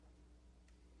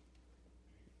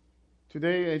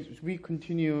Today, as we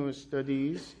continue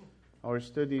our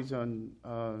studies on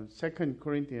 2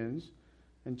 Corinthians,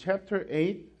 in chapter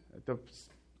 8, the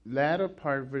latter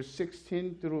part, verse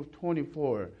 16 through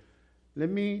 24. Let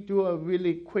me do a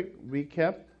really quick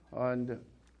recap on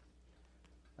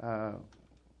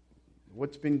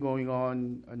what's been going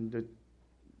on the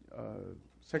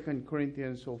 2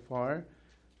 Corinthians so far.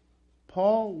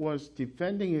 Paul was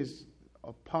defending his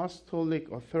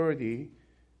apostolic authority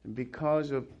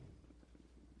because of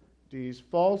these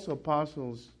false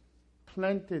apostles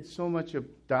planted so much of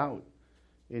doubt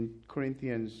in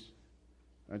Corinthians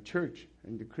church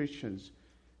and the Christians.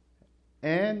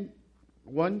 And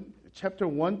chapter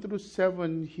 1 through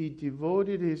 7, he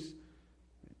devoted his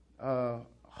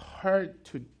heart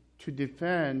to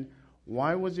defend.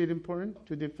 Why was it important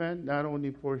to defend? Not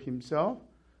only for himself,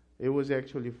 it was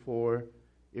actually for,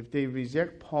 if they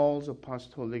reject Paul's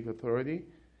apostolic authority,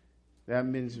 that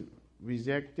means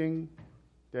rejecting,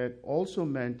 that also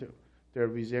meant they're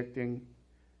rejecting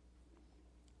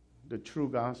the true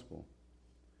gospel.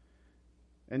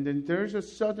 And then there's a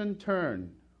sudden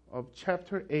turn of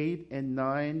chapter 8 and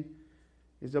 9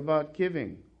 is about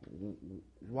giving.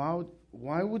 Why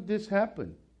would this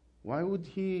happen? Why would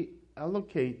he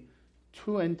allocate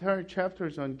 2 entire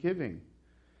chapters on giving?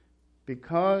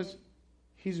 Because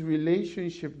his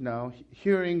relationship now,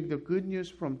 hearing the good news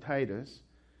from Titus,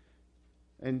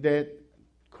 and that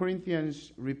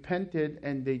Corinthians repented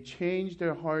and they changed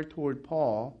their heart toward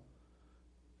Paul,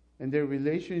 and their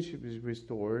relationship is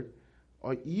restored.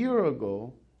 A year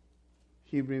ago,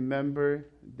 he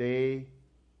remembered they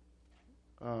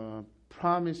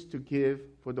promised to give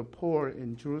for the poor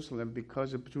in Jerusalem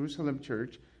because of Jerusalem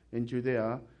church in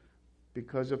Judea.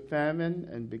 Because of famine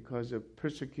and because of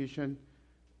persecution,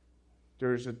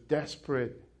 there's a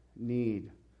desperate need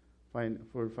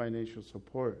for financial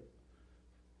support.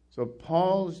 So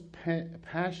Paul's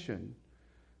passion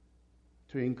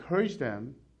to encourage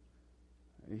them,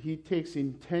 he takes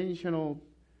intentional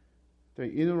the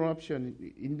interruption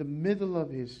in the middle of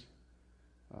his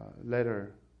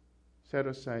letter, set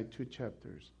aside 2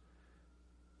 chapters.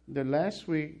 The last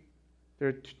week,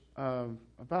 there are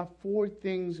about 4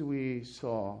 things we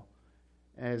saw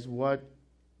as what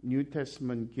New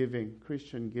Testament giving,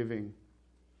 Christian giving,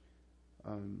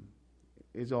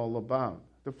 is all about.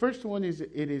 The first one is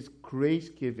it is grace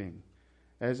giving,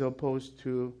 as opposed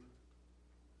to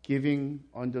giving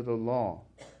under the law.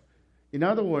 In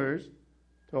other words,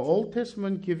 the Old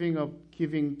Testament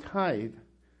giving tithe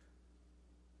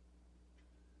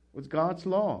was God's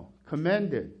law,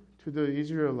 commanded to the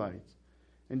Israelites.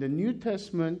 In the New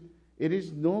Testament, it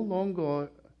is no longer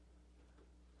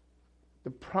the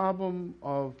problem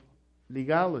of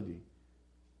legality,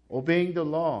 obeying the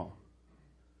law.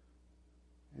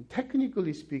 And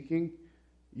technically speaking,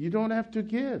 you don't have to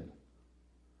give.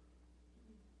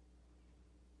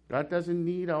 God doesn't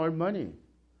need our money.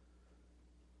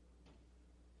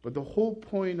 But the whole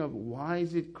point of why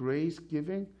is it grace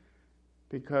giving?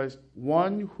 Because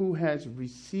one who has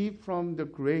received the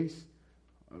grace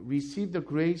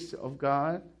of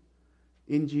God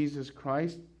in Jesus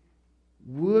Christ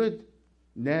would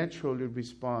naturally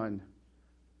respond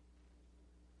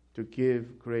to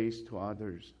give grace to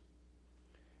others.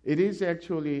 It is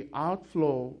actually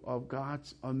outflow of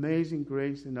God's amazing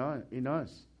grace in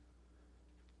us.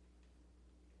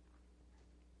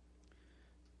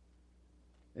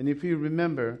 And if you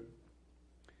remember,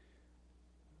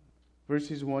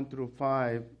 verses 1 through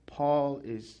 5, Paul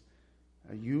is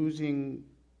using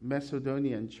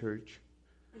Macedonian church,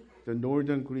 the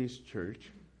northern Greece church,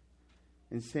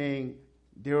 and saying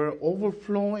they are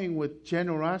overflowing with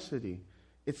generosity.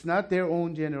 It's not their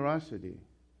own generosity.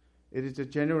 It is the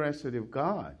generosity of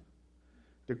God.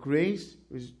 The grace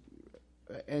is,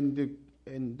 and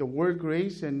the word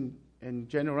grace and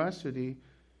generosity,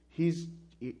 he's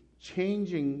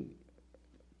changing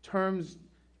terms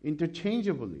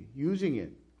interchangeably, using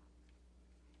it.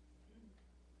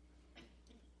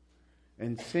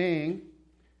 And saying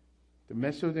the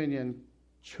Macedonian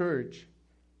church,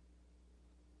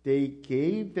 they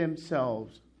gave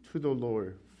themselves to the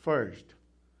Lord first,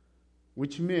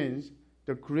 which means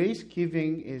the grace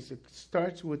giving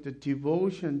starts with the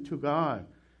devotion to God,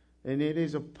 and it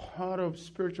is a part of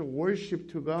spiritual worship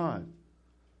to God.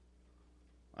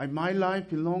 My life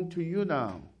belongs to you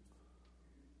now.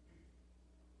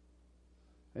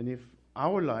 And if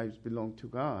our lives belong to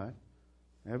God,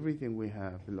 everything we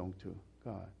have belongs to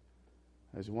God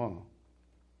as well.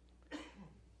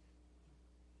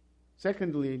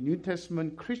 Secondly, New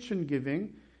Testament Christian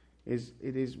giving is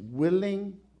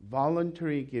willing,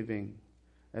 voluntary giving,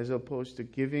 as opposed to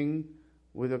giving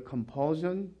with a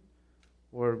compulsion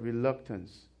or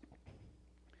reluctance.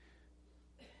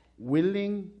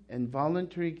 Willing and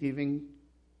voluntary giving.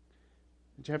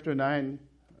 In chapter 9,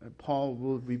 Paul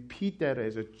will repeat that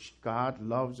as God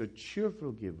loves a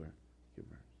cheerful giver.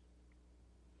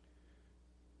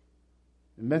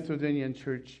 The Macedonian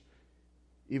church,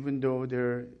 even though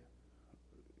they're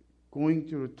going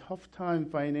through a tough time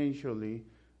financially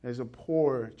as a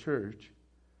poor church,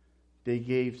 they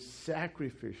gave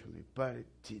sacrificially, but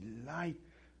delight.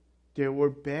 They were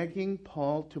begging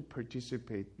Paul to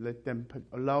participate,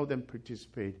 allow them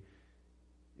participate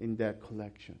in that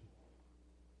collection.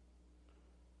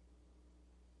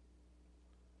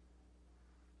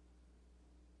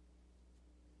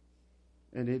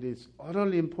 And it is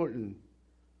utterly important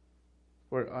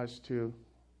for us to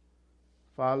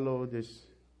follow this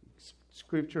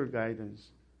scripture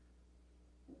guidance.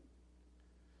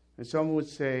 And some would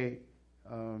say,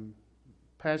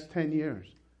 past 10 years.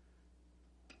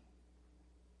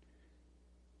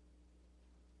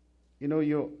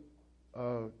 Your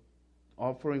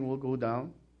offering will go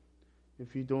down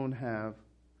if you don't have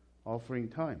offering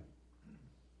time.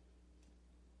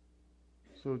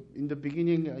 So in the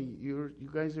beginning, you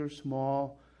guys are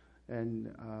small,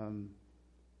 and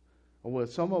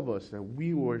some of us,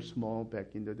 we were small back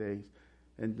in the days,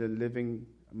 and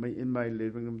in my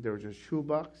living room there was a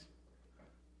shoebox,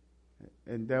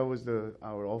 and that was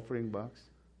our offering box.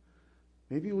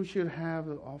 Maybe we should have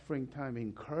an offering time,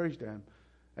 encourage them.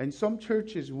 And some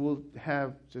churches will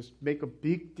just make a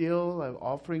big deal of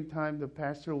offering time. The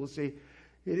pastor will say,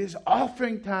 "It is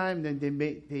offering time." Then they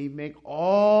make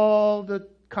all the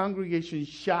congregation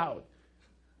shout.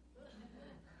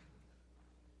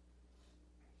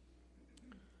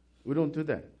 We don't do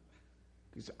that.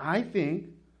 Because I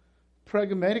think,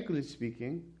 pragmatically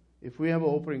speaking, if we have an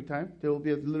offering time, there will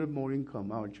be a little more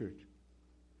income, our church.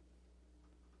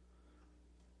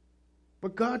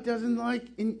 But God doesn't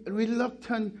like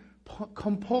reluctant,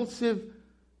 compulsive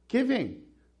giving.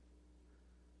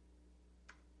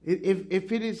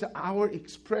 If it is our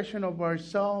expression of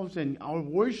ourselves and our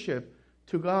worship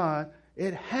to God,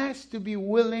 it has to be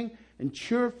willing and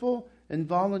cheerful and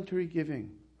voluntary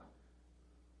giving.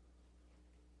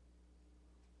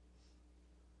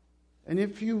 And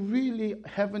if you really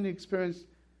haven't experienced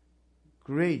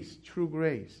grace, true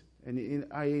grace, and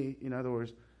in other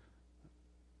words,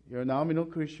 you're a nominal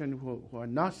Christian who are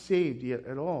not saved yet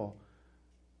at all,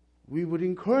 we would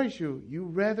encourage you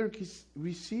rather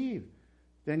receive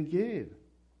than give.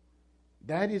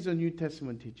 That is a New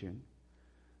Testament teaching.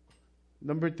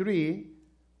 Number 3,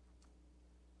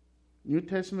 New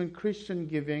Testament Christian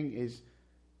giving is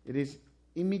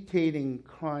imitating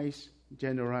Christ's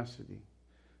generosity.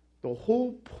 The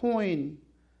whole point,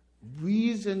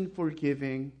 reason for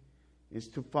giving, is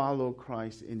to follow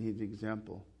Christ in his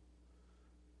example.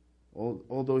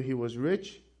 Although he was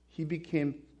rich, he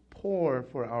became poor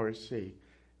for our sake.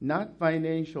 Not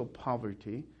financial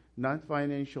poverty, not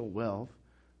financial wealth,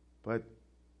 but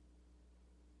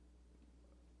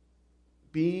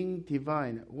being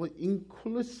divine,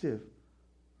 inclusive.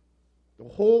 The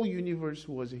whole universe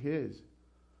was his.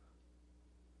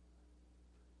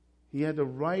 He had the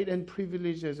right and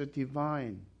privilege as a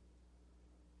divine.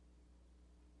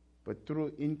 But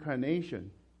through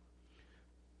incarnation,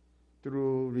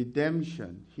 through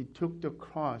redemption, he took the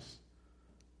cross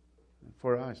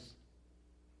for us.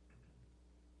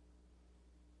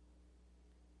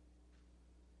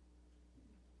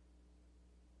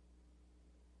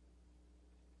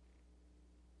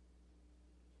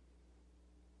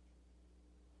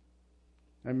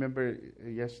 I remember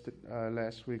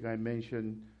last week I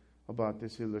mentioned about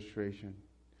this illustration.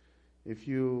 If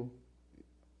you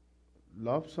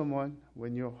love someone,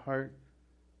 when your heart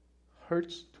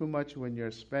hurts too much when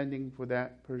you're spending for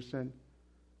that person,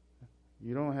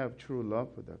 you don't have true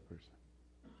love for that person.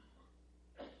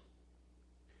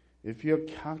 If you're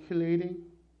calculating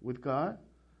with God,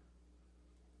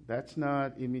 that's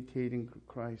not imitating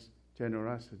Christ's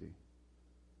generosity.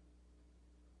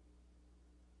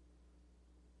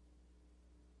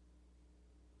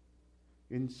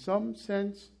 In some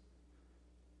sense,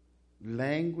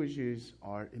 languages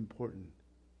are important.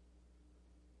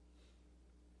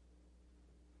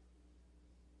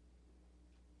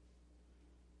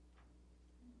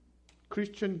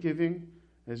 Christian giving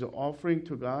as an offering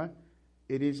to God,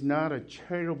 it is not a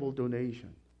charitable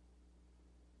donation.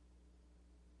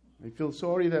 I feel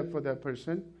sorry for that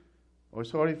person or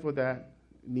sorry for that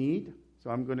need, so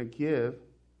I'm going to give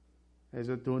as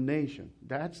a donation.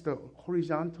 That's the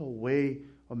horizontal way,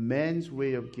 a man's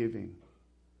way of giving.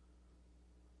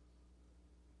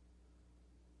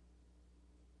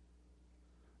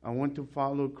 I want to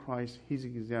follow Christ, his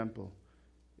example.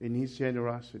 in His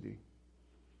generosity.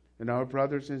 And our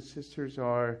brothers and sisters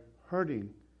are hurting.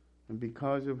 And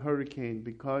because of hurricane,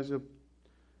 because of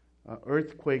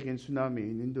earthquake and tsunami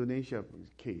in Indonesia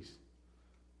case,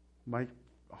 my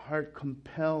heart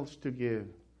compels to give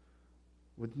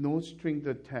with no strings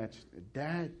attached.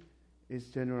 That is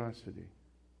generosity.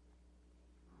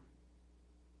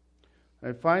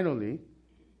 And finally,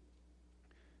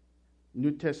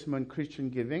 New Testament Christian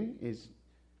giving is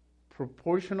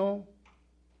proportional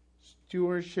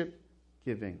stewardship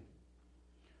giving.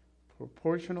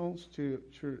 Proportional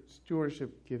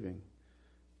stewardship giving.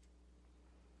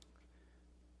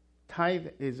 Tithe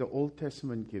is the Old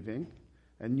Testament giving,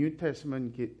 and New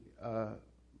Testament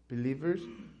believers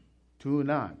do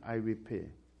not, I repeat,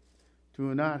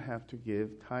 do not have to give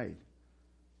tithe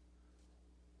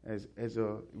as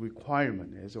a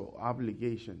requirement, as an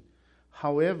obligation.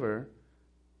 However,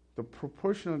 the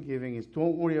proportional giving is,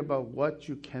 don't worry about what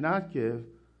you cannot give,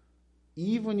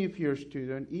 even if you're a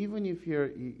student, even if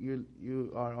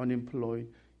you are unemployed,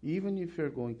 even if you're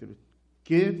going through.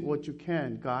 Give what you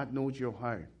can. God knows your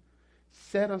heart.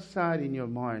 Set aside in your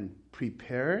mind,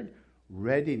 prepared,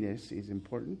 readiness is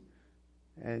important,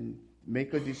 and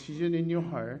make a decision in your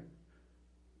heart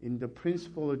in the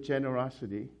principle of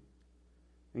generosity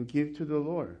and give to the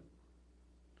Lord.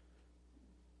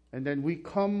 And then we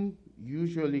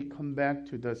usually come back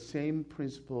to the same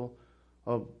principle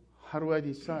of how do I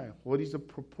decide? What is the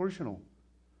proportional?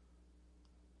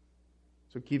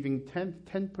 So giving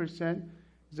 10%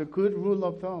 is a good rule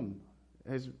of thumb.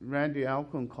 As Randy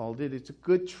Alcorn called it, it's a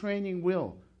good training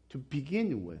wheel to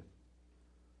begin with.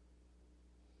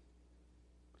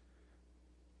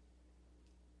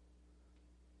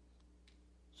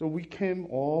 So we came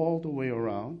all the way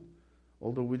around.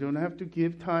 Although we don't have to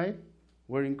give tithe,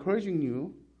 we're encouraging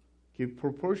you, give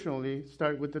proportionally,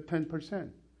 start with the 10%.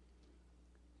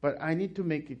 But I need to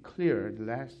make it clear,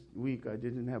 last week I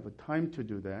didn't have a time to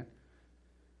do that.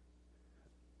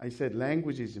 I said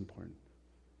language is important.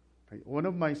 Right? One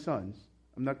of my sons,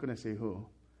 I'm not going to say who,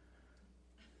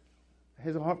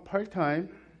 has a part-time,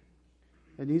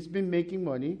 and he's been making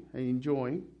money and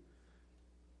enjoying.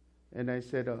 And I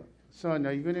said, son,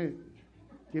 are you going to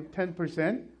give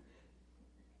 10%?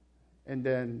 And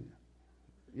then,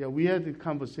 we had the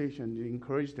conversation to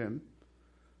encourage them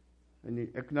and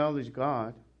acknowledge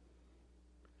God.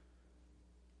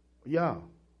 Yeah,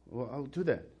 well, I'll do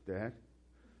that, Dad.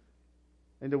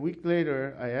 And a week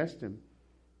later, I asked him,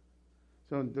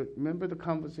 so remember the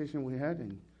conversation we had?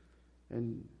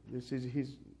 And this is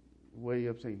his way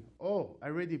of saying, oh, I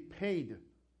already paid.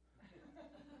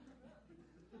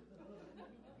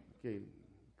 Okay,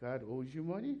 God owes you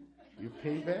money? You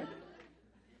pay back?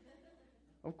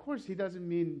 Of course, he doesn't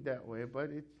mean that way,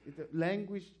 but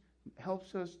language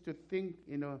helps us to think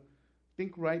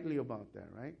rightly about that,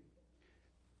 right?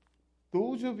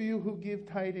 Those of you who give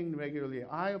tithing regularly,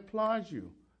 I applaud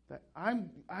you. That I'm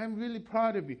really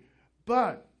proud of you.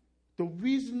 But the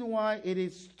reason why it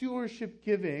is stewardship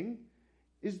giving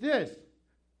is this.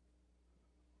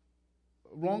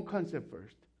 Wrong concept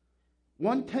first.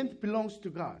 1/10 belongs to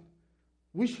God.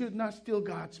 We should not steal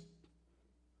God's.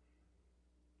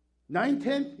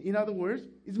 9/10, in other words,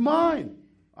 is mine.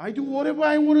 I do whatever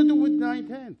I want to do with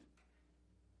 9/10.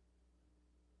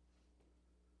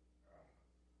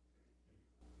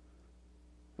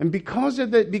 And because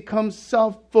of that, it becomes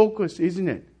self-focused, isn't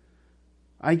it?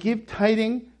 I give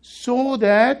tithing so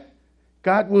that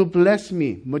God will bless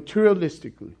me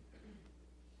materialistically.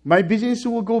 My business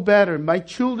will go better. My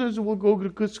children will go to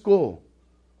good school.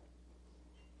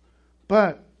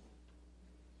 But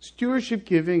stewardship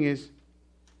giving is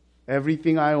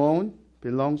everything I own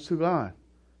belongs to God,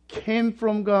 came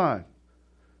from God.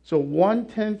 So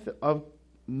 1/10 of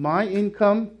my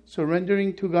income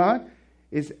surrendering to God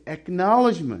is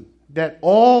acknowledgement that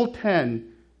all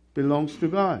 10 belongs to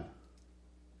God.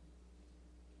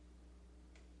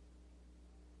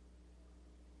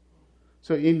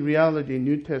 So in reality,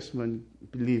 New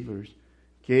Testament believers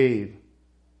gave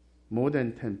more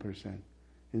than 10%.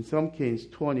 In some cases,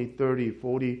 20, 30,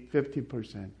 40,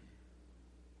 50%.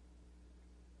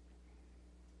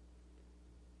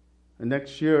 And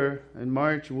next year, in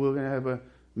March, we're going to have a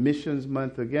missions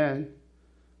month again.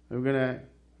 We're going to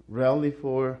rally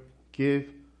for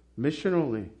give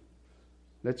missionally.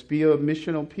 Let's be a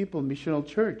missional people, missional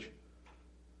church.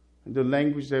 And the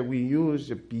language that we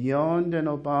use is beyond and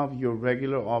above your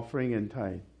regular offering and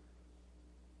tithe.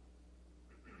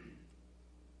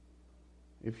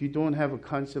 If you don't have a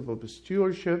concept of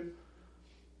stewardship,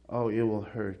 it will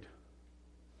hurt.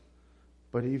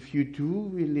 But if you do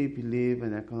really believe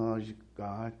and acknowledge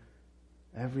God,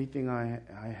 everything I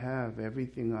have,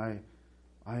 everything I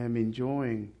I am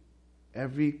enjoying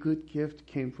every good gift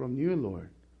came from you, Lord.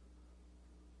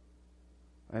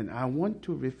 And I want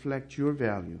to reflect your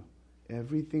value,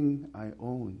 everything I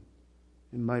own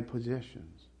in my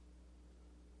possessions.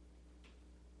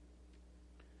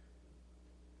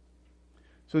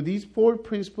 So these 4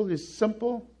 principles is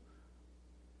simple,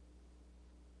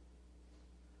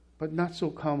 but not so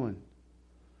common.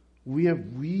 We have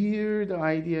weird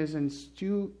ideas and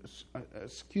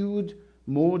skewed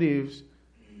motives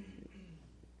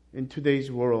in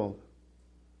today's world.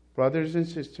 Brothers and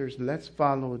sisters, let's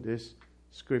follow this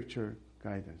scripture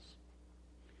guidance.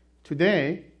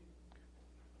 Today,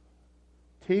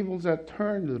 tables are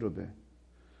turned a little bit.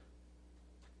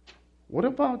 What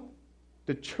about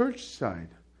the church side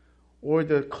or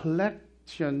the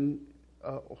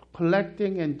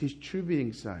collecting and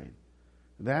distributing side?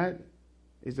 That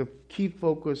is a key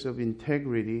focus of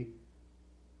integrity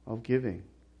of giving.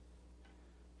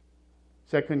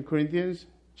 2 Corinthians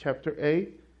chapter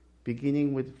 8,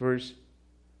 beginning with verse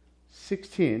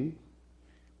 16,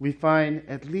 we find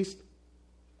at least,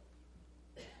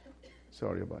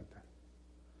 sorry about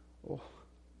that.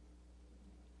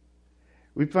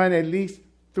 We find at least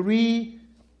 3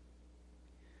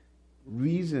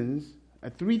 reasons,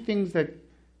 3 things that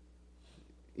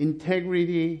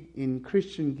integrity in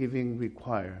Christian giving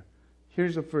require.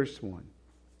 Here's the first one.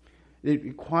 It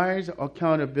requires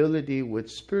accountability with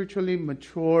spiritually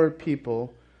mature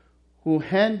people who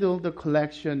handle the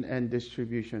collection and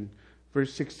distribution.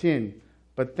 Verse 16,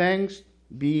 but thanks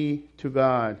be to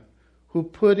God, who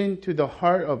put into the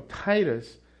heart of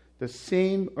Titus the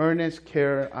same earnest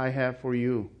care I have for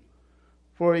you.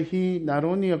 For he not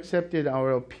only accepted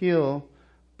our appeal,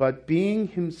 but being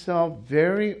himself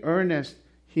very earnest,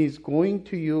 he is going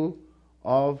to you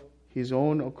of his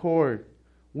own accord.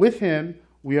 With him,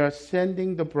 we are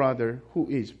sending the brother who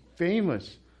is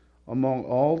famous among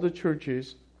all the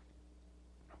churches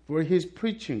for his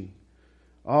preaching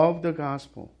of the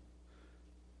gospel.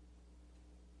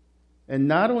 And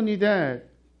not only that,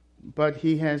 but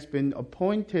he has been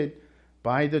appointed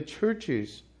by the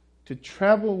churches to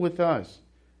travel with us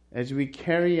as we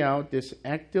carry out this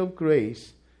act of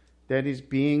grace that is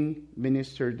being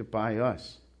ministered by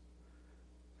us,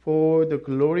 for the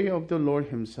glory of the Lord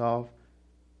himself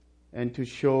and to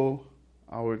show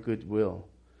our goodwill.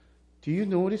 Do you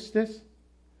notice this?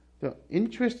 The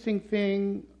interesting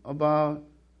thing about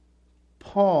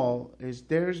Paul is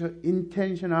there's an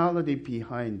intentionality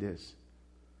behind this.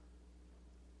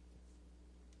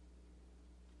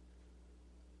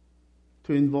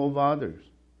 To involve others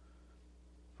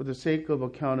for the sake of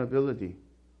accountability.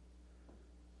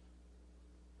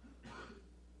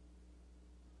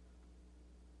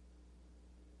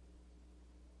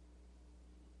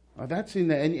 That's in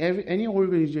any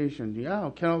organization. Yeah,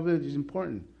 accountability is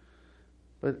important.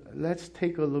 But let's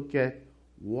take a look at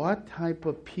what type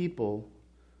of people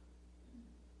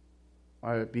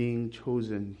are being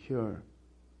chosen here.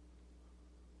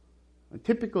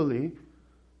 Typically,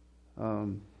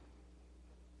 in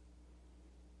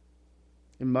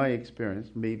my experience,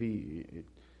 maybe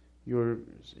your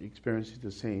experience is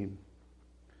the same.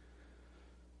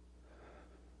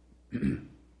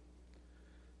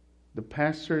 The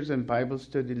pastors and Bible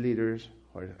study leaders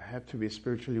have to be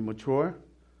spiritually mature.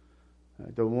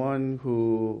 The one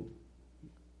who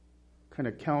kind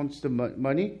of counts the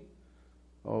money,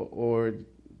 or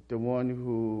the one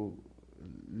who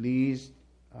leads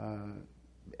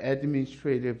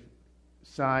administrative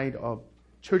side of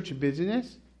church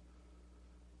business.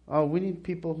 We need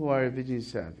people who are business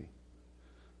savvy.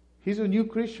 He's a new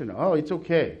Christian. Oh, it's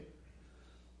okay.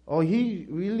 Oh, he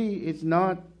really is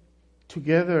not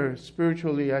together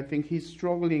spiritually. I think he's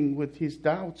struggling with his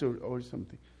doubts or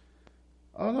something.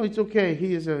 Oh, no, it's okay.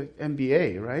 He is an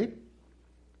MBA, right?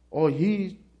 Or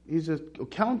he is an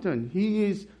accountant. He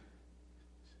is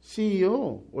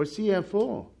CEO or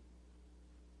CFO.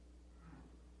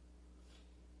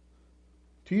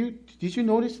 Did you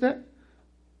notice that?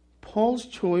 Paul's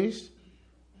choice,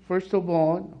 first of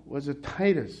all, was a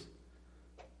Titus.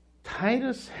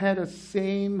 Titus had the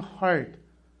same heart,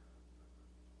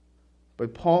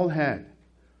 but Paul had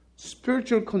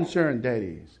spiritual concern, that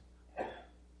is.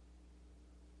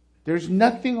 There's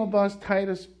nothing about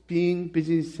Titus being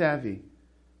business savvy.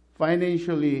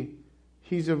 Financially,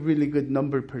 he's a really good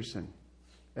number person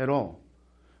at all.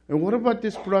 And what about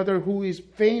this brother who is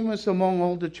famous among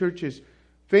all the churches?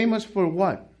 Famous for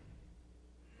what?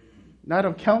 Not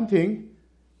accounting,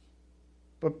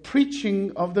 but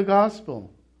preaching of the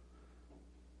gospel.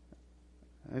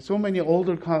 And so many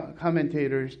older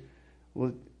commentators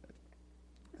will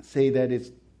say that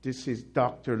this is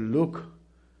Dr. Luke,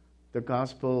 the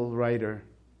gospel writer,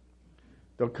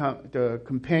 the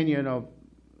companion of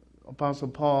Apostle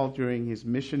Paul during his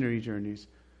missionary journeys,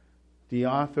 the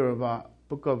author of the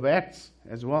book of Acts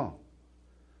as well.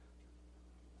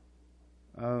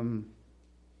 The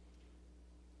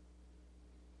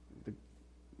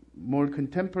more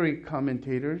contemporary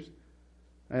commentators,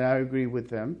 and I agree with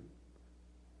them,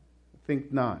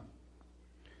 think not.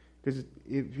 Because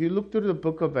if you look through the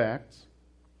book of Acts,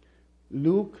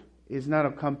 Luke is not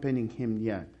accompanying him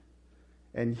yet.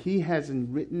 And he hasn't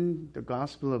written the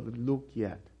Gospel of Luke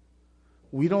yet.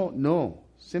 We don't know.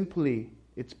 Simply,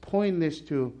 it's pointless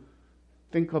to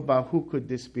think about who could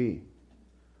this be.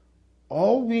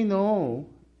 All we know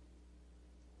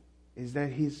is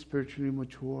that he's spiritually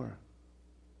mature.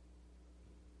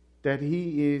 That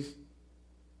he is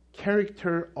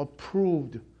character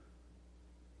approved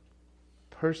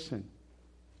person.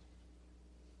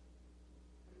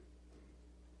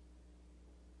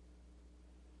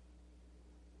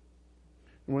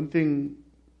 One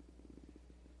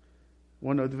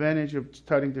advantage of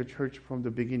starting the church from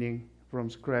the beginning, from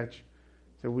scratch,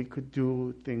 that we could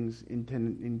do things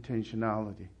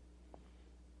intentionality.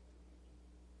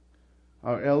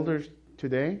 Our elders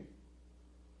today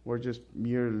were just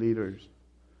mere leaders.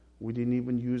 We didn't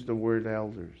even use the word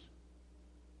elders.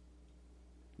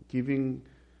 Giving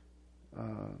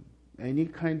any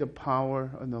kind of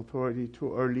power and authority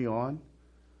too early on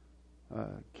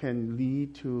can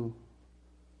lead to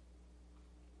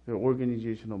the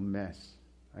organizational mess.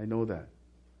 I know that.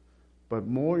 But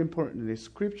more importantly,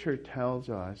 Scripture tells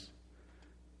us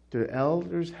the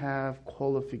elders have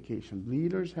qualification.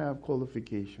 Leaders have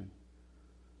qualification.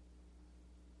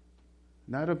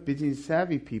 Not a business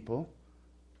savvy people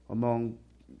among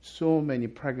so many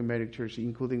pragmatic churches,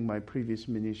 including my previous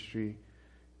ministry.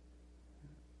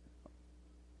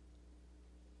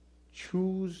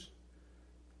 Choose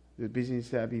the business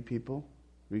savvy people,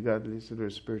 regardless of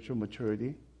their spiritual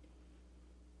maturity.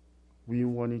 We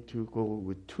wanted to go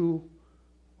with two.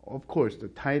 Of course, the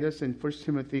Titus and 1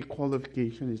 Timothy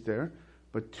qualification is there,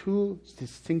 but two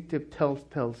distinctive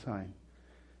telltale signs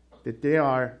that they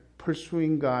are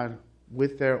pursuing God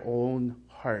with their own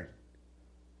heart.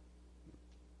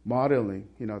 Modeling,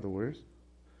 in other words.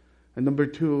 And number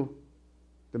two,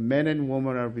 the men and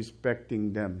women are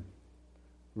respecting them,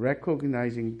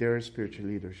 recognizing their spiritual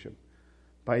leadership.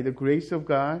 By the grace of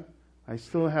God, I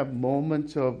still have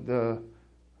moments of the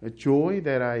joy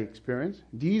that I experience.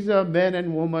 These are men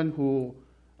and women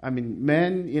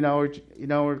men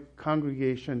in our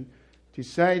congregation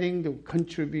deciding the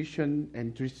contribution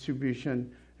and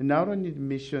distribution, and not only the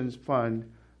missions fund,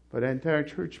 but the entire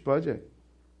church budget.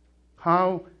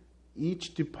 How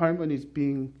each department is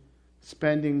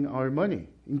spending our money,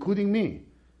 including me.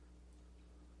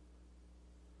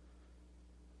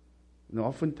 And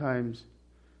oftentimes,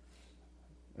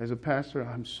 as a pastor,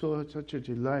 I'm such a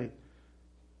delight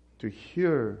to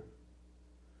hear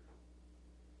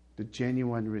the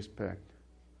genuine respect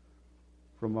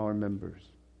from our members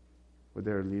for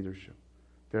their leadership.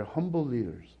 They're humble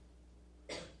leaders.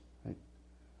 Right?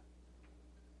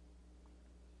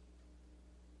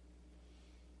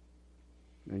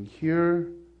 And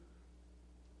here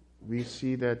we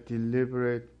see that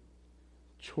deliberate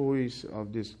choice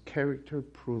of this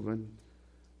character-proven,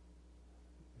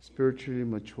 spiritually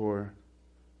mature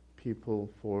people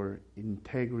for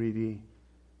integrity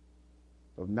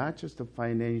of not just the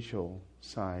financial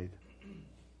side,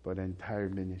 but entire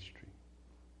ministry.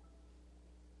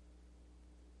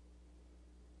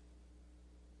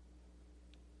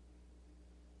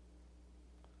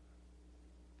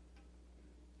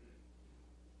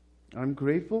 I'm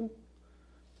grateful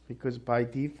because by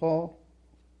default,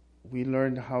 we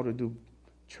learned how to do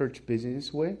church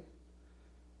business way.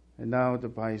 And now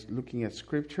by looking at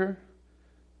Scripture,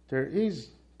 there is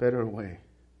better way.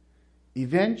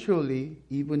 Eventually,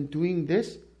 even doing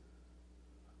this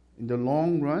in the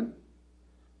long run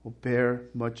will bear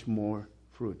much more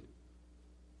fruit.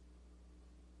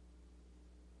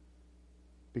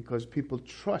 Because people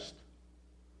trust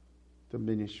the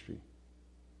ministry.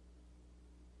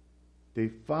 They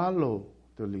follow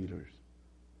the leaders.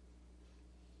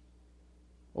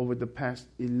 Over the past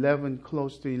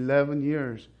close to 11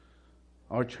 years,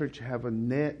 our church have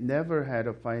never had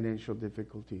a financial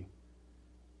difficulty.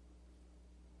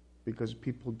 Because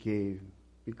people gave.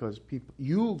 Because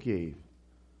you gave.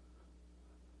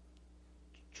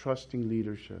 Trusting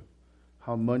leadership.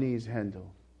 How money is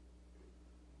handled.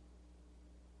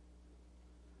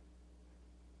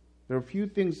 There are a few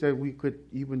things that we could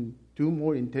even do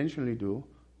more intentionally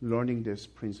learning this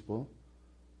principle.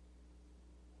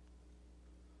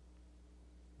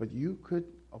 But you could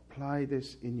apply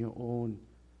this in your own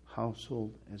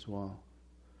household as well.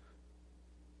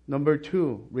 Number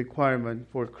 2 requirement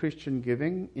for Christian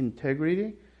giving,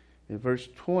 integrity. In verse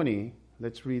 20,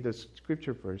 let's read the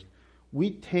scripture first. We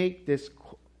take this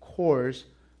course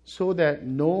so that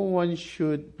no one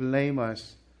should blame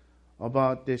us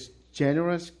about this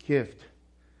generous gift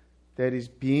that is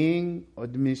being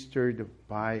administered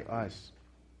by us.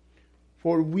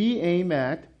 For we aim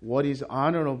at what is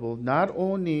honorable not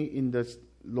only in the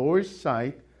Lord's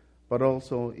sight, but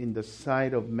also in the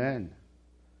sight of men.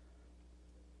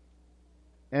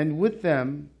 And with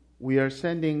them we are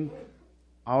sending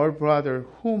our brother,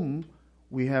 whom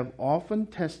we have often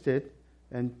tested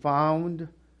and found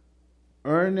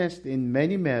earnest in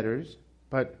many matters,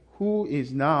 but who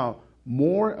is now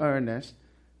more earnest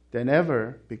than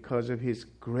ever because of his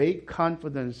great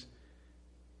confidence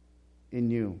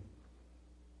in you.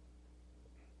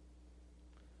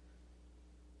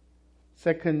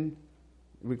 Second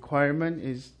requirement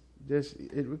is this: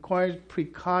 it requires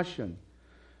precaution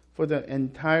for the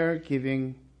entire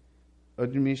giving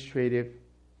administrative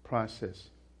process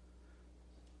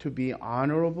to be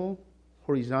honorable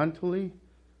horizontally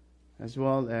as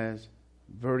well as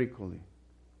vertically.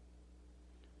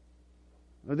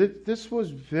 Now, this was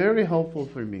very helpful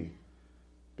for me,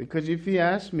 because if you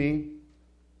ask me,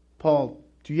 Paul,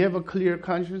 do you have a clear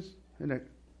conscience? And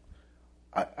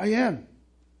I am.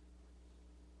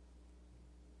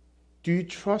 Do you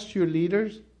trust your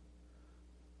leaders,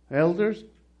 elders?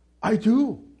 I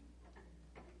do.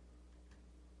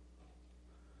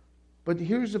 But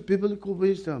here's the biblical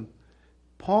wisdom.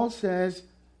 Paul says,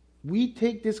 we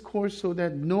take this course so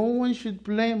that no one should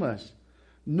blame us.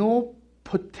 No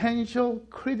potential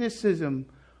criticism,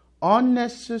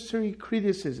 unnecessary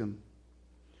criticism.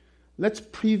 Let's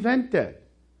prevent that.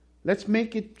 Let's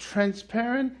make it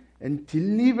transparent and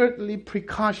deliberately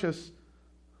precautious.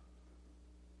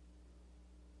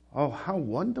 Oh, how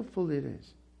wonderful it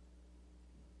is.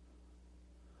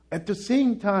 At the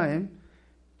same time,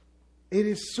 it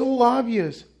is so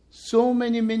obvious. So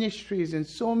many ministries and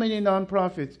so many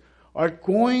nonprofits are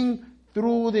going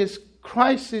through this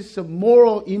crisis of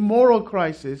immoral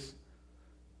crisis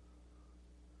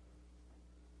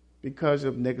because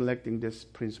of neglecting this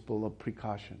principle of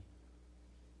precaution.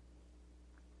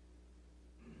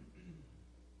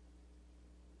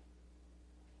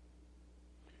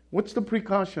 What's the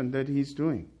precaution that he's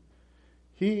doing?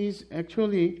 He is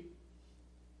actually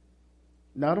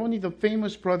not only the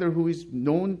famous brother who is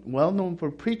well known for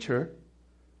preaching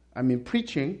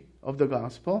of the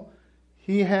gospel,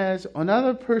 he has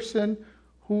another person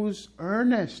who's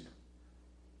earnest,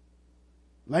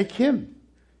 like him.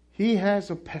 He has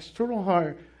a pastoral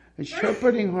heart, a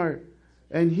shepherding heart,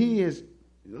 and he has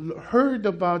heard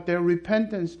about their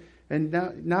repentance, and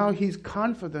now he's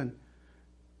confident.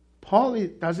 Paul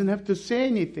doesn't have to say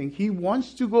anything. He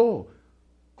wants to go.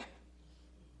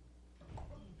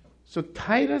 So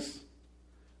Titus,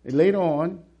 later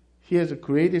on, he has the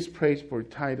greatest praise for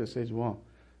Titus as well.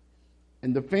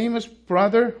 And the famous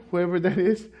brother, whoever that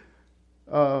is,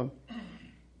 and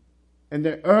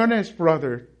the earnest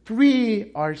brother,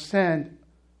 3 are sent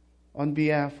on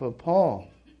behalf of Paul.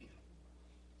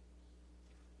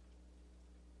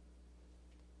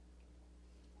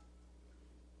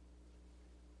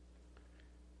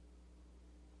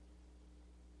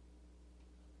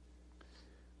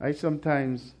 I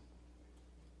sometimes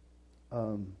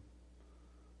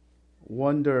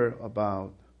wonder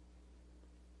about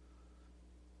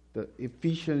the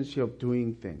efficiency of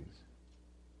doing things.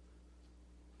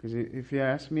 Because if you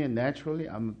ask me, naturally,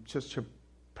 I'm just a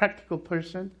practical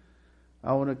person.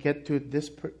 I want to get to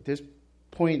this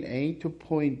point A to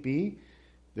point B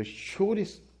the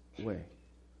shortest way.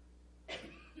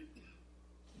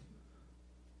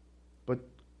 But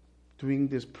doing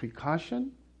this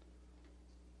precaution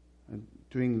and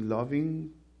doing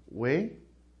loving way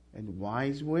and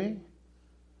wise way,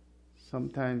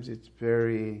 sometimes it's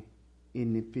very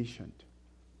inefficient.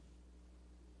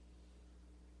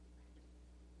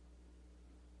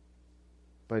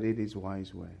 But it is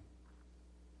wise way.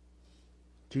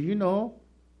 Do you know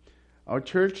our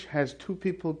church has 2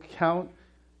 people count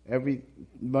every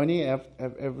money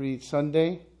every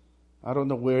Sunday? I don't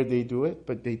know where they do it,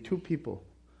 but 2 people.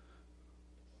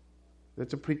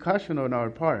 That's a precaution on our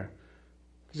part.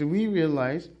 Because we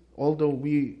realize, although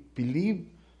we believe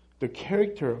the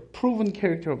proven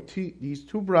character of these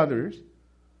 2 brothers,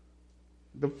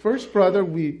 the first brother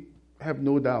we have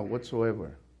no doubt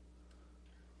whatsoever.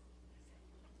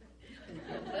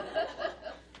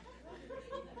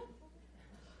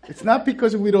 It's not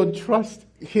because we don't trust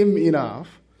him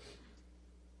enough.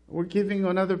 We're giving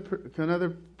another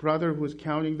brother who's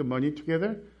counting the money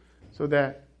together so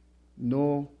that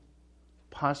no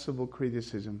possible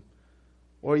criticism,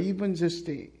 or even just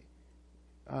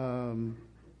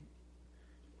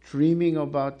dreaming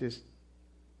about these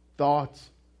thoughts.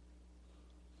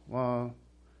 Well,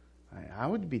 I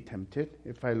would be tempted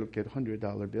if I look at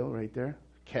 $100 bill right there,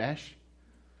 cash.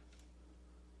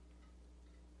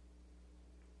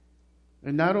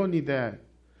 And not only that,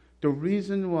 the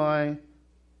reason why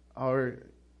our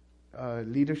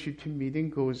leadership team meeting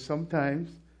goes sometimes,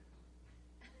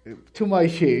 to my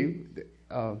shame,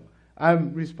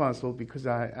 I'm responsible because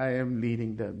I am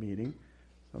leading that meeting.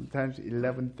 Sometimes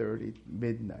 11:30,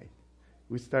 midnight.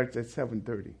 We start at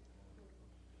 7:30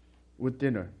 with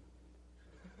dinner.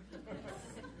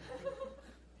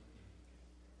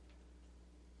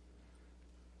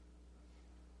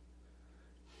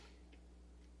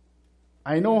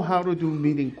 I know how to do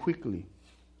meeting quickly.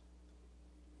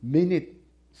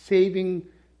 Saving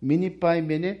minute by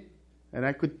minute, and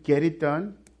I could get it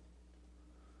done.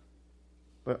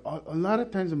 But a lot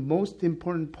of times the most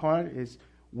important part is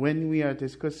when we are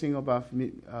discussing about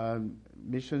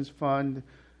missions fund,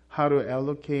 how to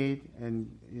allocate, and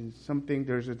in something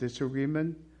there's a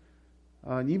disagreement,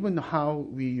 and even how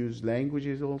we use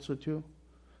languages also too.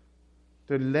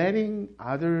 The letting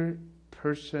other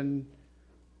person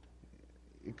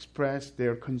express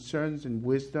their concerns and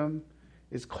wisdom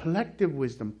is collective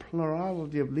wisdom,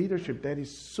 plurality of leadership that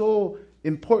is so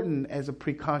important as a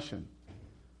precaution.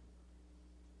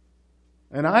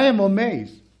 And I am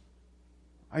amazed.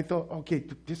 I thought, okay,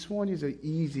 this one is an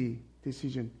easy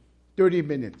decision. 30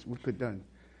 minutes we could done.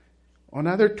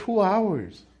 Another 2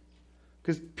 hours.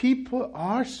 Because people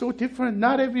are so different.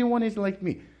 Not everyone is like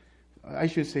me. I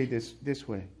should say this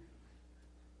way.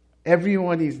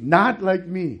 Everyone is not like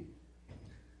me.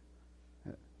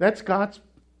 That's God's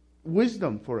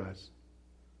wisdom for us.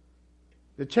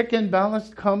 The check and balance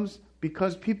comes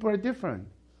because people are different.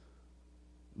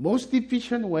 Most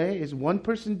efficient way is one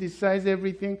person decides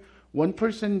everything, one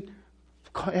person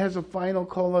has a final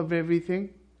call of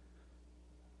everything.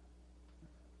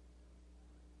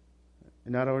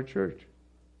 Not our church.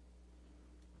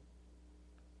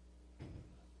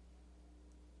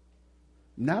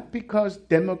 Not because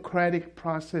democratic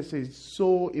process is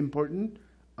so important,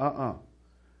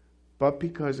 but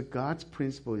because God's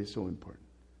principle is so important.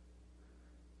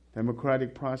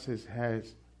 Democratic process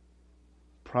has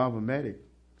problematic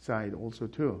side also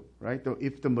too, right? Though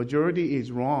if the majority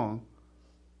is wrong,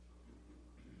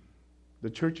 the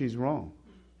church is wrong.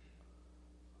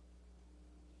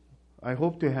 I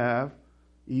hope to have,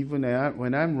 even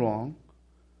when I'm wrong,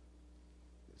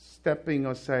 stepping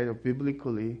aside of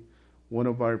biblically, one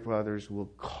of our brothers will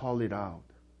call it out.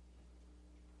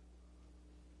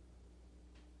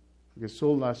 Because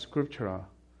sola scriptura,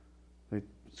 the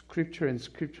scripture and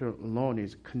scripture alone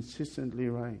is consistently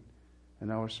right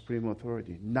and our supreme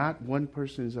authority, not one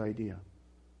person's idea.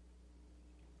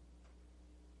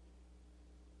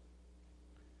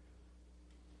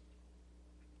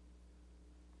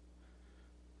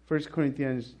 First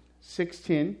Corinthians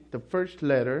 16, the first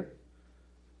letter,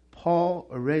 Paul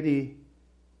already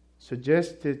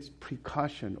suggested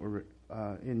precaution, or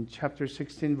in chapter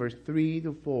 16, verse 3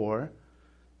 to 4,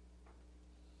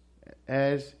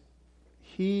 as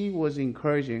he was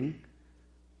encouraging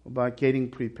about getting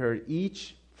prepared.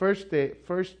 Each first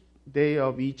day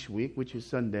of each week, which is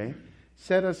Sunday,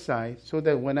 set aside so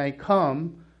that when I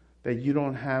come, that you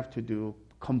don't have to do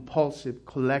compulsive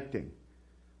collecting.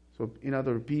 So in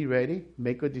other words, be ready,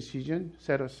 make a decision,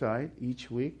 set aside each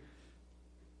week.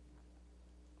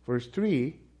 Verse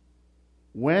 3,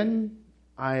 when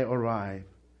I arrive,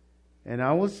 and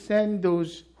I will send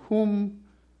those whom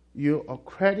you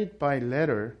accredit by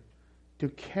letter to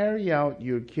carry out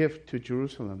your gift to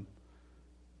Jerusalem.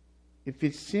 If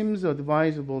it seems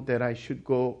advisable that I should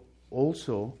go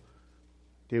also,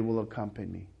 they will accompany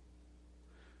me.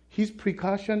 His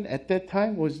precaution at that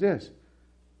time was this.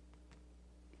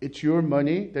 It's your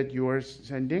money that you are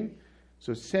sending,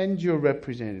 so send your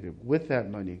representative with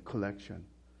that money collection.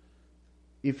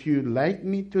 If you like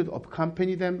me to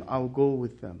accompany them, I'll go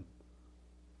with them.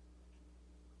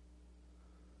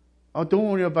 Oh, don't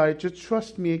worry about it. Just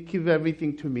trust me. Give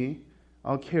everything to me.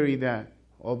 I'll carry that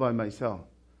all by myself.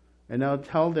 And I'll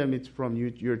tell them it's from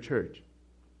your church.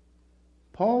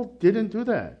 Paul didn't do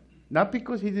that. Not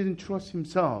because he didn't trust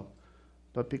himself,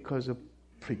 but because of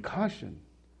precaution,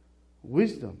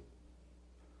 wisdom.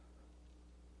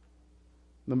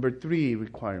 Number 3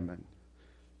 requirement.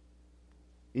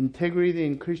 Integrity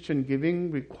in Christian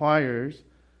giving requires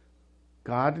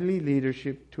godly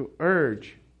leadership to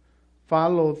urge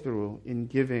follow through in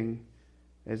giving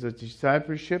as a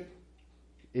discipleship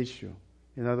issue.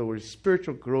 In other words,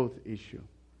 spiritual growth issue.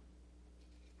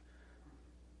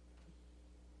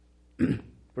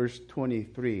 verse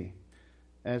 23.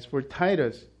 As for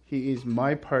Titus, he is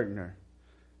my partner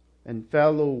and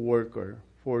fellow worker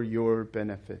for your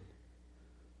benefit.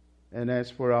 And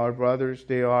as for our brothers,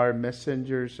 they are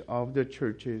messengers of the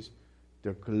churches,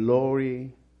 the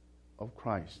glory of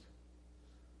Christ.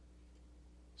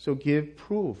 So give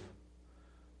proof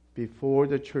before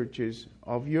the churches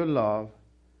of your love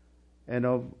and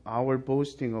of our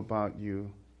boasting about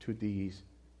you to these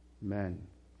men.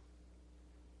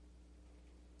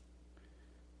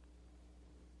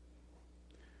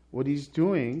 What he's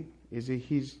doing is that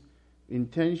he's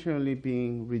intentionally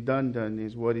being redundant,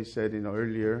 is what he said in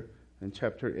earlier in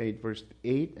chapter 8, verse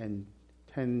 8 and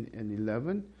 10 and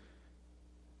 11.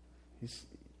 He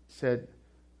said,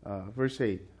 verse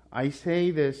 8, I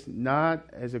say this not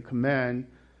as a command,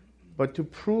 but to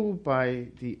prove by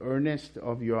the earnest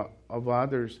of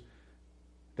others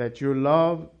that your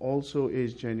love also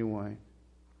is genuine.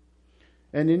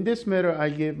 And in this matter I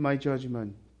give my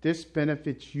judgment. This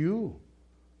benefits you,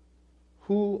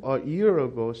 who a year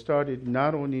ago started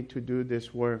not only to do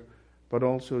this work, but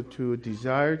also to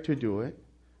desire to do it.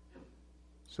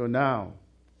 So now,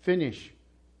 finish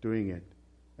doing it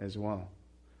as well,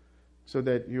 so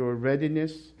that your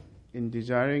readiness in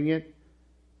desiring it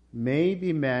may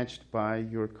be matched by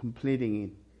your completing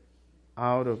it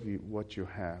out of what you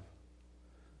have.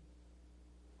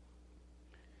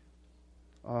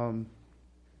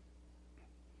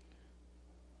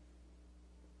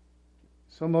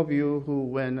 Some of you who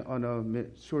went on a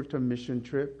short-term mission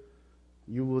trip,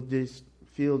 you will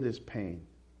feel this pain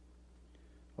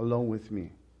along with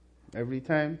me. Every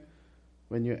time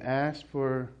when you ask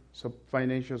for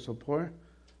financial support,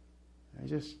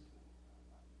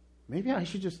 maybe I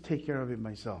should just take care of it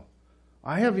myself.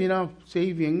 I have enough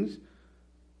savings.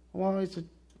 Well, it's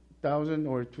 $1,000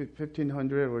 or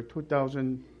 $1,500 or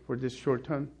 $2,000 for this short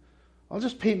term. I'll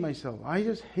just pay it myself. I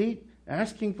just hate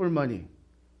asking for money.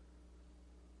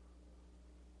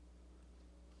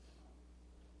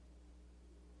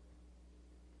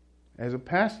 As a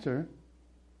pastor,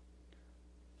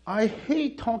 I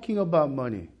hate talking about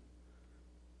money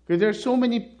because there's so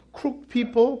many crooked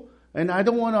people, and I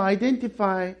don't want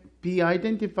to be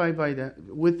identified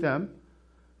with them.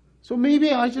 So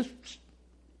maybe I just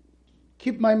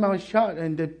keep my mouth shut,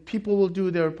 and the people will do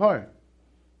their part.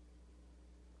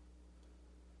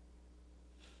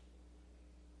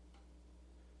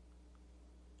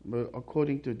 But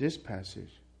according to this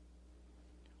passage,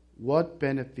 what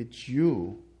benefits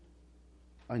you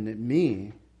and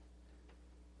me,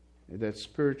 that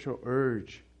spiritual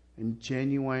urge and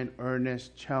genuine,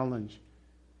 earnest challenge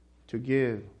to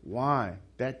give. Why?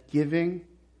 That giving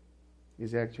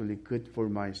is actually good for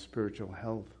my spiritual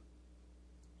health.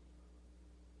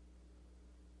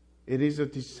 It is a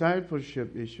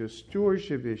discipleship issue,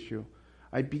 stewardship issue.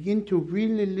 I begin to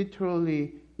really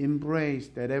literally embrace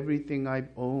that everything I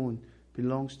own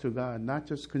belongs to God, not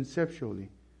just conceptually.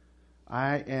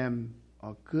 I am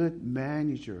a good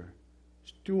manager,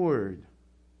 steward.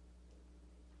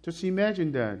 Just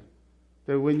imagine that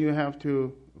when you have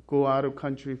to go out of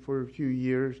country for a few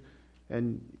years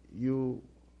and you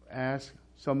ask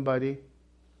somebody,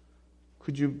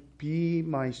 could you be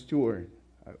my steward?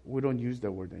 We don't use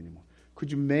that word anymore.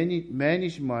 Could you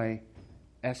manage my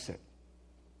asset?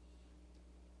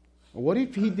 What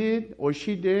if he did or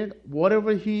she did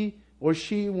whatever he or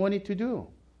she wanted to do?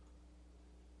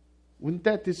 Wouldn't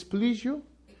that displease you?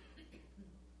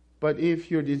 But if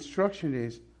your instruction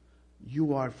is,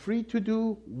 you are free to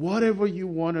do whatever you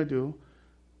want to do,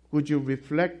 would you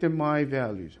reflect my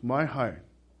values, my heart?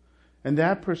 And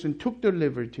that person took the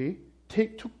liberty,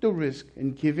 took the risk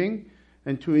in giving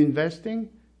and to investing,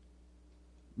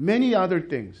 many other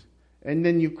things. And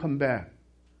then you come back,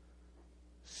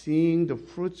 seeing the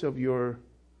fruits of your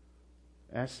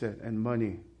asset and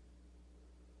money.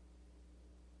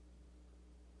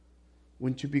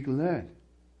 Wouldn't you be glad?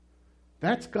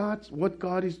 That's what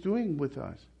God is doing with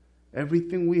us.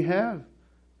 Everything we have,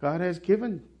 God has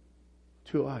given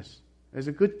to us as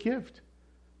a good gift.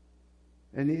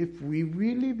 And if we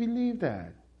really believe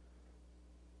that,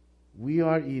 we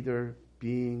are either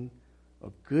being a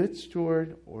good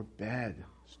steward or bad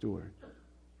steward.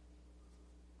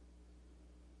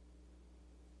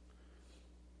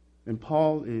 And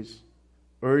Paul is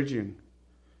urging,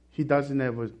 he doesn't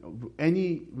have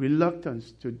any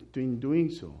reluctance in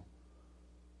doing so.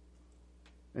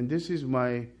 And this is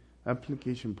my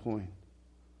application point.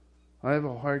 I have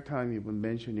a hard time even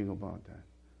mentioning about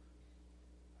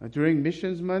that. During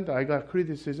Missions Month, I got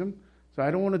criticism, so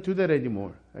I don't want to do that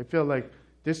anymore. I feel like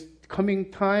this coming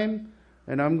time,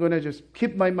 and I'm going to just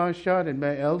keep my mouth shut, and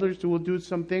my elders will do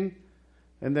something,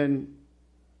 and then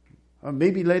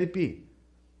Maybe let it be.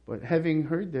 But having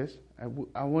heard this,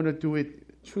 I want to do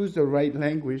it, choose the right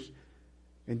language,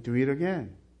 and do it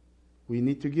again. We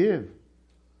need to give.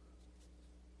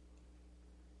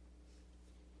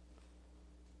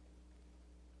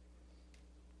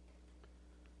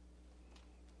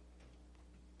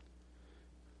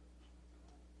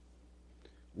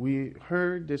 We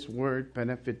heard this word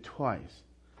benefit twice.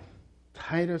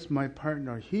 Titus, my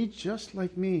partner, he's just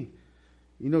like me.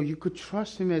 You could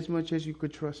trust him as much as you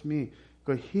could trust me.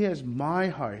 Because he has my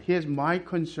heart. He has my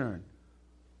concern.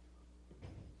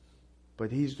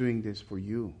 But he's doing this for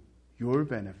you. Your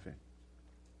benefit.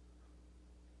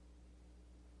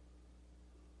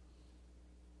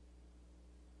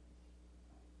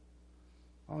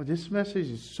 Oh, this message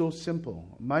is so simple.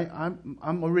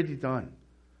 I'm already done.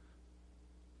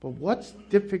 But what's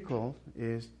difficult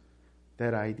is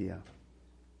that idea.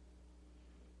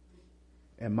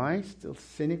 Am I still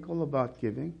cynical about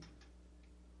giving?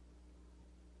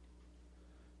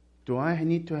 Do I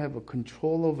need to have a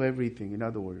control of everything? In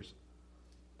other words,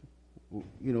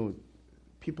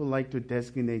 people like to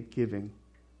designate giving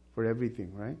for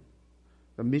everything, right?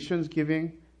 The missions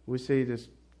giving, we say just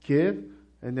give,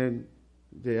 and then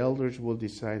the elders will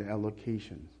decide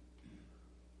allocations.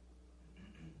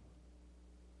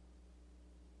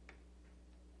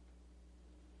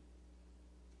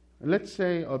 Let's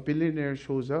say a billionaire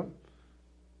shows up.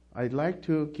 I'd like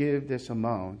to give this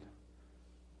amount,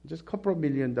 just a couple of $1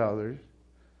 million,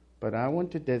 but I want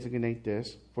to designate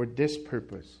this for this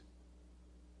purpose.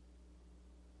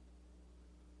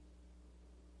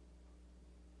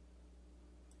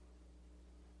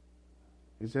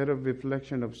 Is that a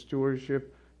reflection of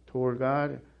stewardship toward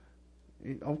God?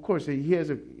 Of course, he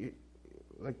has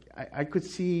I could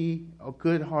see a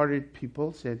good-hearted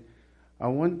people said, I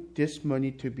want this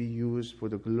money to be used for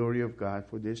the glory of God,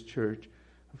 for this church,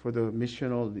 for the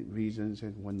missional reasons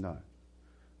and whatnot.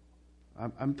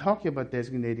 I'm talking about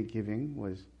designated giving,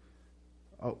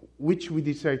 which we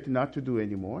decided not to do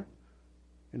anymore.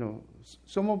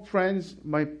 Some of friends,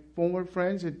 my former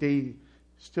friends, they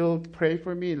still pray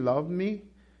for me, love me,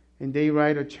 and they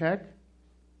write a check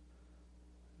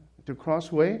to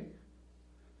Crossway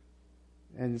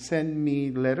and send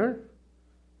me letter,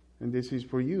 and this is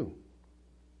for you.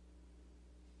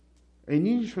 And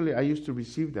initially, I used to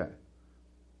receive that,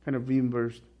 kind of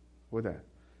reimbursed for that.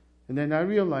 And then I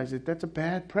realized that that's a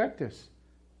bad practice.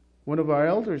 One of our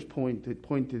elders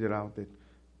pointed it out that,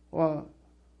 well,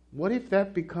 what if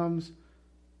that becomes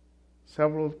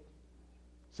several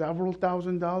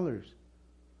 $1,000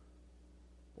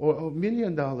 or $1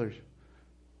 million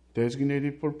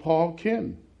designated for Paul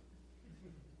Kim?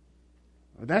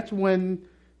 That's when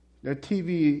the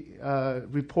TV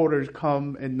reporters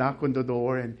come and knock on the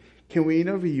door and, can we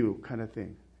interview you, kind of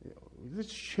thing.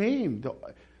 It's shame,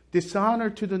 dishonor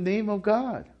to the name of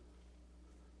God.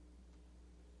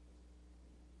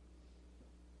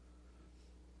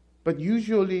 But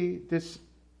usually this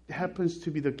happens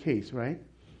to be the case, right?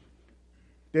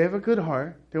 They have a good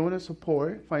heart. They want to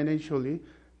support financially,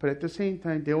 but at the same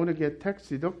time, they want to get tax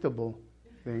deductible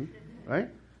thing, right?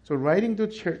 So writing to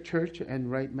church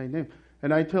and write my name.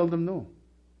 And I tell them no.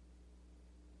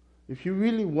 If you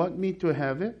really want me to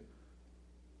have it,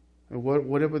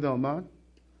 whatever the amount,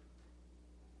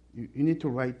 you need to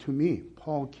write to me,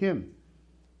 Paul Kim.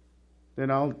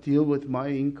 Then I'll deal with my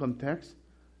income tax.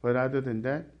 But other than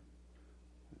that,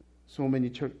 so many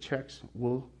church checks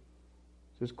will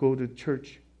just go to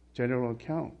church general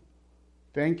account.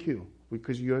 Thank you,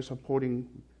 because you're supporting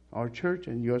our church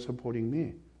and you're supporting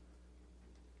me.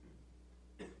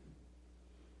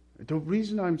 The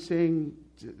reason I'm saying,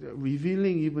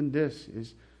 revealing even this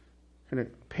is kind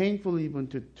of painful even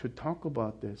to talk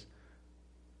about this.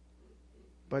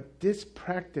 But this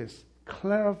practice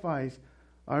clarifies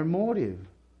our motive.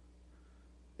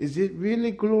 Is it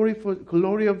really glory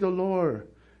of the Lord?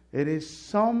 It is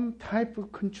some type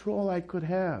of control I could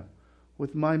have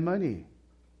with my money.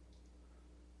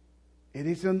 It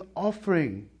is an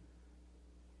offering,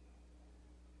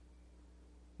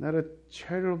 not a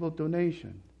charitable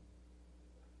donation.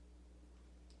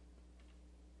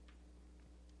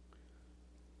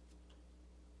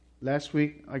 Last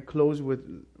week, I closed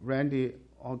with Randy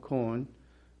Alcorn,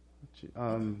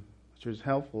 which was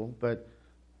helpful. But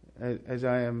as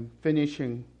I am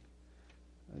finishing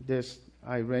this,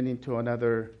 I ran into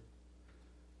another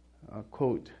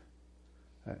quote.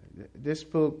 This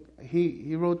book,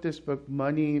 he wrote this book,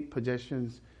 Money,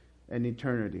 Possessions, and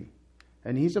Eternity.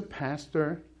 And he's a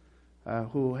pastor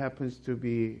who happens to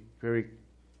be very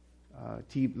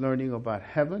deep learning about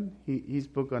heaven. His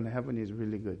book on heaven is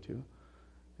really good too.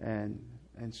 And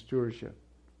stewardship.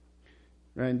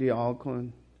 Randy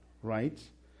Alcorn writes,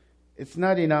 "It's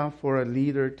not enough for a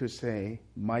leader to say,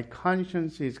 'My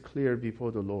conscience is clear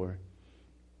before the Lord.'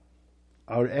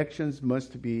 Our actions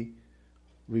must be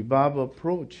revival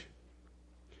approach,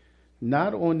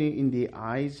 not only in the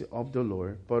eyes of the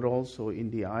Lord, but also in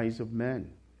the eyes of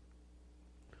men.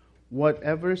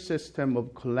 Whatever system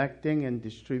of collecting and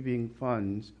distributing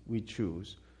funds we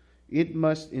choose, it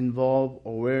must involve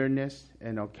awareness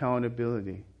and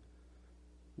accountability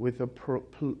with a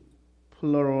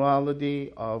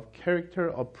plurality of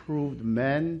character-approved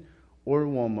men or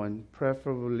women,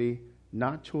 preferably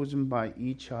not chosen by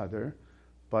each other,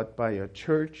 but by a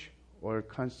church or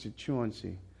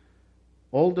constituency.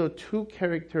 Although two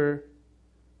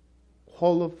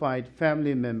character-qualified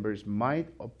family members might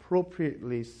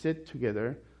appropriately sit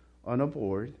together on a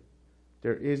board,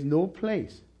 there is no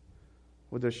place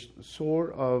for the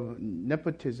sort of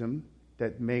nepotism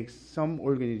that makes some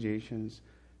organizations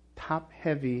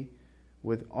top-heavy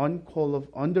with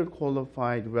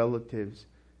underqualified relatives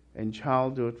and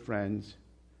childhood friends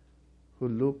who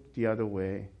look the other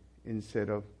way instead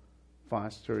of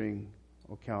fostering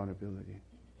accountability."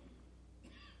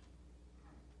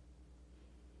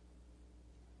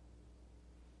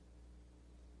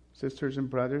 Sisters and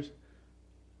brothers,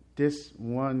 this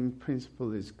one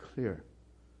principle is clear.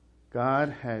 God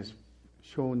has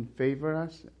shown favor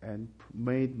us and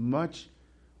made much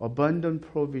abundant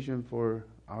provision for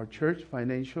our church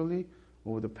financially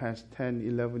over the past 10,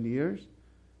 11 years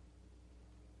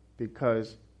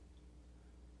because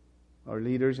our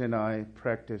leaders and I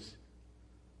practice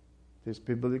this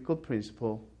biblical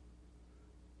principle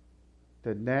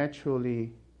that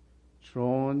naturally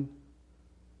drawn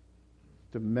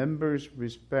the members'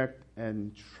 respect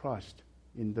and trust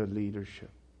in the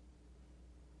leadership.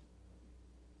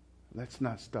 Let's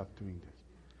not stop doing this.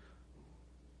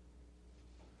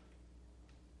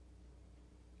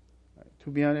 To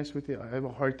be honest with you, I have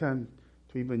a hard time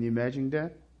to even imagine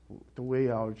that, the way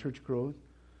our church grows.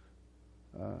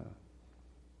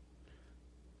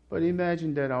 But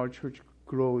imagine that our church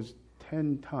grows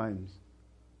 10 times.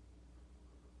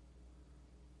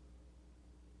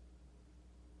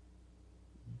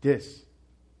 This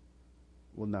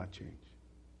will not change.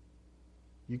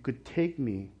 You could take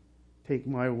my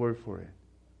word for it.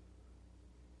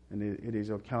 And it is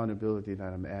accountability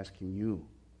that I'm asking you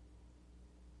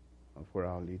for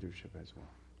our leadership as well.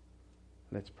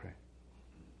 Let's pray.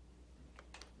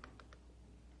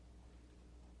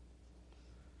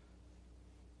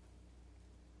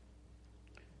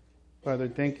 Father,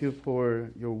 thank you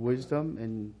for your wisdom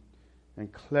and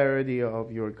clarity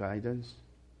of your guidance.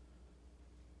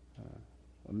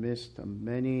 Amidst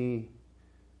many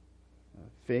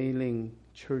failing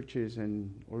churches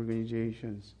and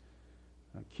organizations,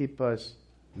 keep us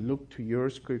look to your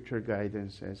scripture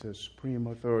guidance as a supreme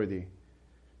authority,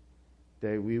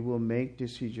 that we will make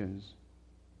decisions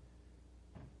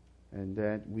and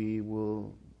that we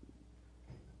will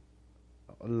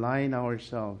align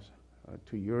ourselves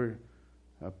to your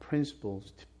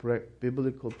principles,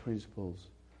 biblical principles,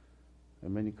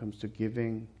 and when it comes to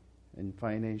giving and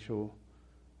financial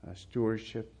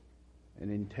stewardship and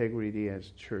integrity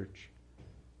as church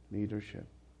leadership.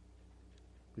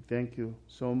 We thank you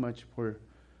so much for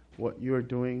what you are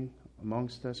doing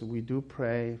amongst us. We do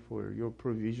pray for your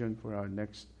provision for our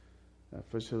next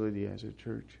facility as a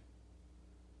church.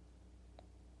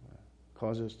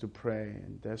 Cause us to pray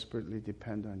and desperately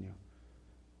depend on you.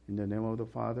 In the name of the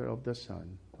Father, of the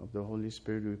Son, of the Holy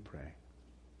Spirit we pray.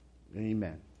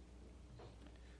 Amen.